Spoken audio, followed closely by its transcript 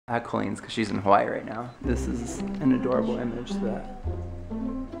at Colleen's because she's in Hawaii right now. This is an adorable image that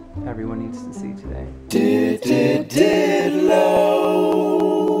everyone needs to see today. DITLO.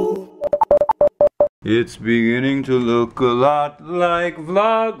 It's beginning to look a lot like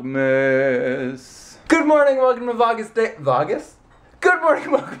Vlogmas. Good morning, welcome to Vlogmas Day. Good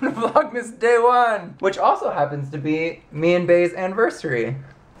morning, welcome to Vlogmas Day 1, which also happens to be me and Bay's anniversary.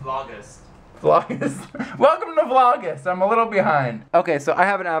 Vlogmas. Welcome to Vlogmas. I'm a little behind. Okay, so I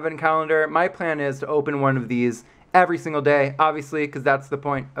have an advent calendar. My plan is to open one of these every single day, obviously, because that's the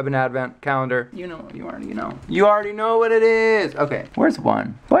point of an advent calendar. You know, you already know. You already know what it is. Okay, where's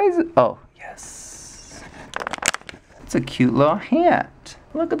one? Why is it? Oh, yes. It's a cute little hat.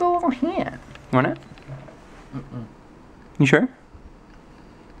 Look at the little hat. You want it? You sure?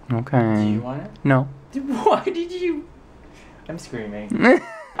 Okay. Do you want it? No. Why did you? I'm screaming.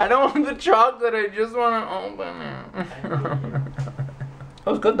 I don't want the chocolate, I just want to open it. That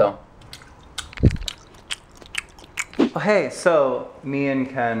was good though. Oh, hey, so me and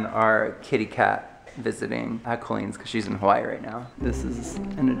Ken are kitty cat visiting at Colleen's because she's in Hawaii right now. This is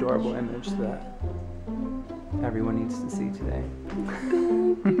an adorable image that everyone needs to see today.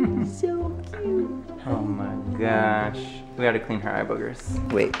 So cute. Oh my gosh. We gotta clean her eye boogers.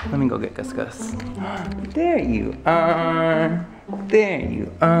 Wait, let me go get Gus Gus. There you are. There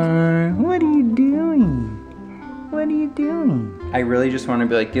you are. What are you doing? What are you doing? I really just want to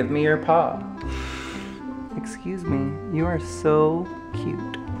be like, give me your paw. Excuse me, you are so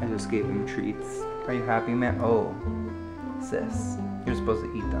cute. I just gave him treats. Are you happy, man? Oh, sis, you're supposed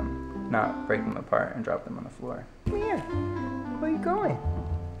to eat them, not break them apart and drop them on the floor. Come here. Where are you going?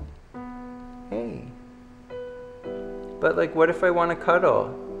 Hey. But like, what if I want to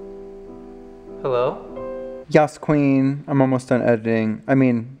cuddle? Hello? Yes, queen. I'm almost done editing. I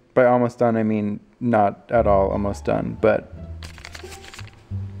mean, by almost done, I mean not at all almost done, but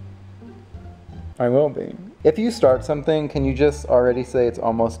I will be. If you start something, can you just already say it's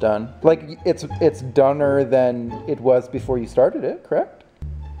almost done? Like, it's doner than it was before you started it, correct?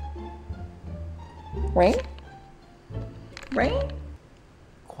 Right? Right?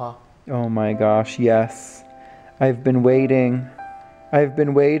 Qua. Oh my gosh, yes. I've been waiting. I've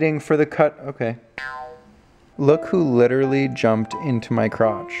been waiting for the cut. Okay. Look who literally jumped into my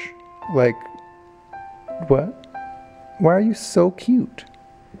crotch. Like, what? Why are you so cute?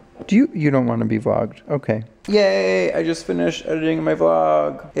 You don't want to be vlogged. Okay. Yay, I just finished editing my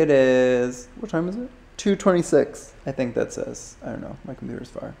vlog. It is, what time is it? 2:26. I think that says, I don't know, my computer's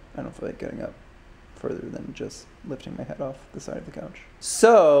far. I don't feel like getting up further than just lifting my head off the side of the couch.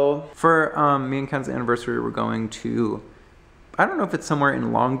 So, for me and Ken's anniversary, we're going to, I don't know if it's somewhere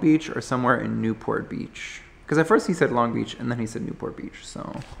in Long Beach or somewhere in Newport Beach. Because at first he said Long Beach and then he said Newport Beach, so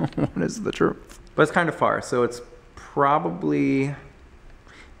what is the truth? But it's kind of far, so it's probably,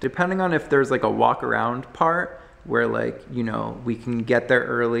 depending on if there's like a walk around part where like, you know, we can get there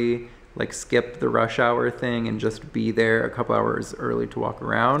early, like skip the rush hour thing and just be there a couple hours early to walk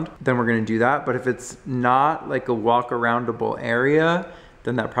around, then we're gonna do that. But if it's not like a walk aroundable area,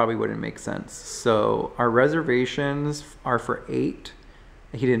 then that probably wouldn't make sense. So our reservations are for 8.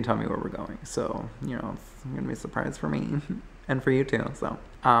 He didn't tell me where we're going, so, you know, it's gonna be a surprise for me and for you too, so.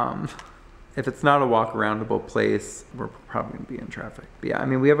 If it's not a walk aroundable place, we're probably gonna be in traffic. But yeah, I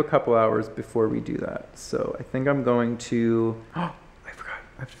mean, we have a couple hours before we do that. So I think I'm going to, oh, I forgot,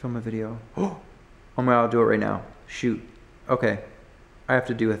 I have to film a video. Oh my God, I'll do it right now. Shoot, okay. I have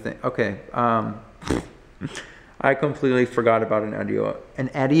to do a thing, okay. I completely forgot about an audio. An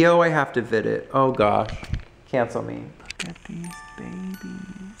audio, I have to vid it. Oh gosh, cancel me. Look at these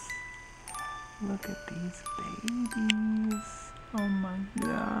babies. Look at these babies. Oh my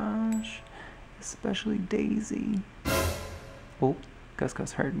gosh. Especially Daisy. Oh, Gus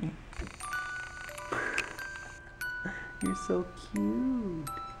Gus heard me. You're so cute.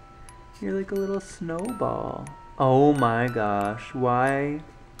 You're like a little snowball. Oh my gosh, why?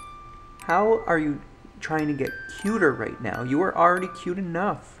 How are you trying to get cuter right now? You are already cute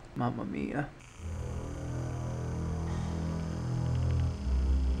enough. Mamma mia.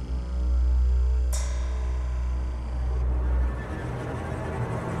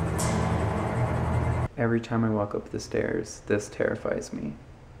 Every time I walk up the stairs, this terrifies me.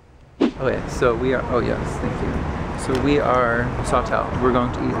 Okay, so we are, oh yes, thank you. So we are Sawtell. We're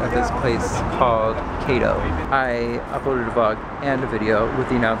going to eat at this place called Cato. I uploaded a vlog and a video with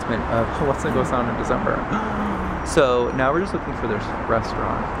the announcement of what's gonna go on in December. So now we're just looking for this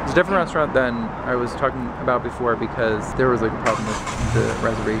restaurant. It's a different restaurant than I was talking about before because there was like a problem with the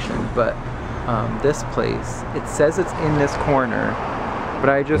reservation, but this place, it says it's in this corner, but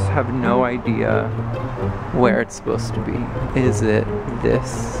I just have no idea where it's supposed to be. Is it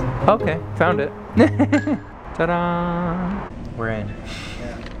this? Okay, found it. Ta-da! We're in.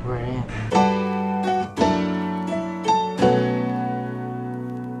 We're in.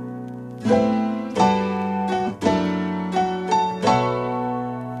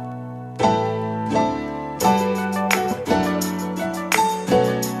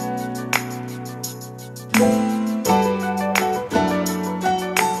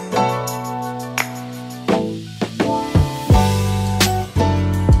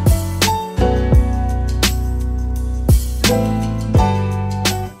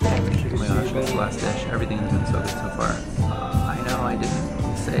 Everything has been so good so far. I know I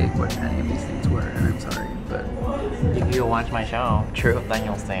didn't say what any of these things were, and I'm sorry, but... If you watch my show, True. then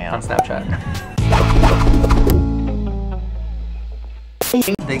you'll see On Snapchat.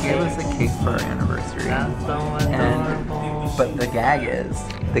 They gave us a cake for our anniversary. That's so adorable. But the gag is,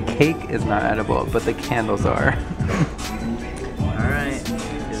 the cake is not edible, but the candles are. Alright,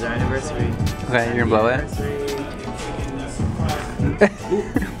 it's our anniversary. Okay, you're gonna blow it?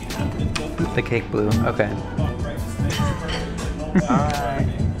 The cake blew. Okay. Alright.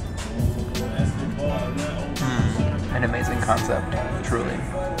 An amazing concept, truly.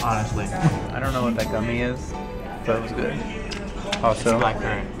 Honestly. I don't know what that gummy is, but it was good. Also, It's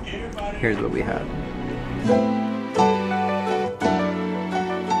blackcurrant. here's what we had.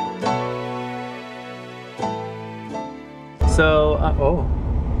 So, oh.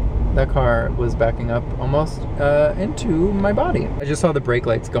 That car was backing up almost into my body. I just saw the brake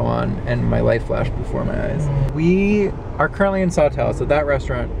lights go on and my life flashed before my eyes. We are currently in Sawtell, so that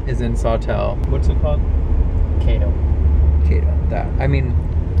restaurant is in Sawtell. What's it called? Kato. Kato, that. I mean,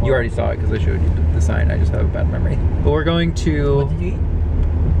 you already saw it because I showed you the sign. I just have a bad memory. But we're going to... What did you eat?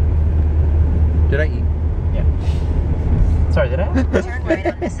 Did I eat? Yeah. Sorry, did I? Turn right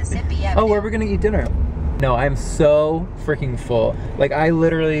on Mississippi Avenue. Oh, where are we gonna eat dinner? No, I'm so freaking full. Like, I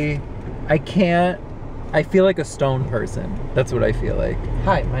literally, I feel like a stone person. That's what I feel like.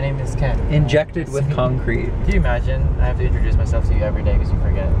 Hi, my name is Ken. Injected with concrete. Can you imagine? I have to introduce myself to you every day because you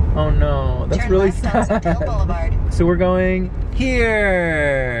forget. Oh no, that's Turn really left on sad. Sotelo Boulevard. So we're going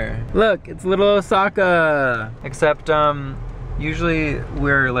here. Look, it's little Osaka. Except, usually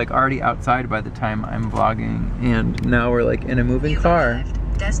we're like already outside by the time I'm vlogging, and now we're like in a moving car.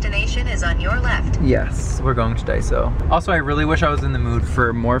 Destination is on your left. Yes, we're going to Daiso. Also, I really wish I was in the mood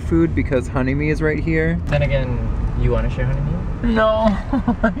for more food because Honeyme is right here. Then again, you want to share honeymeal? No,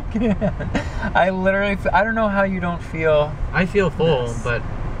 I can't. I literally, I don't know how you don't feel. I feel full, Yes. but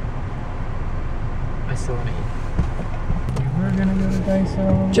I still want to eat. We're gonna go to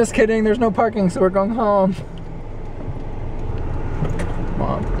Daiso. Just kidding, there's no parking, so we're going home.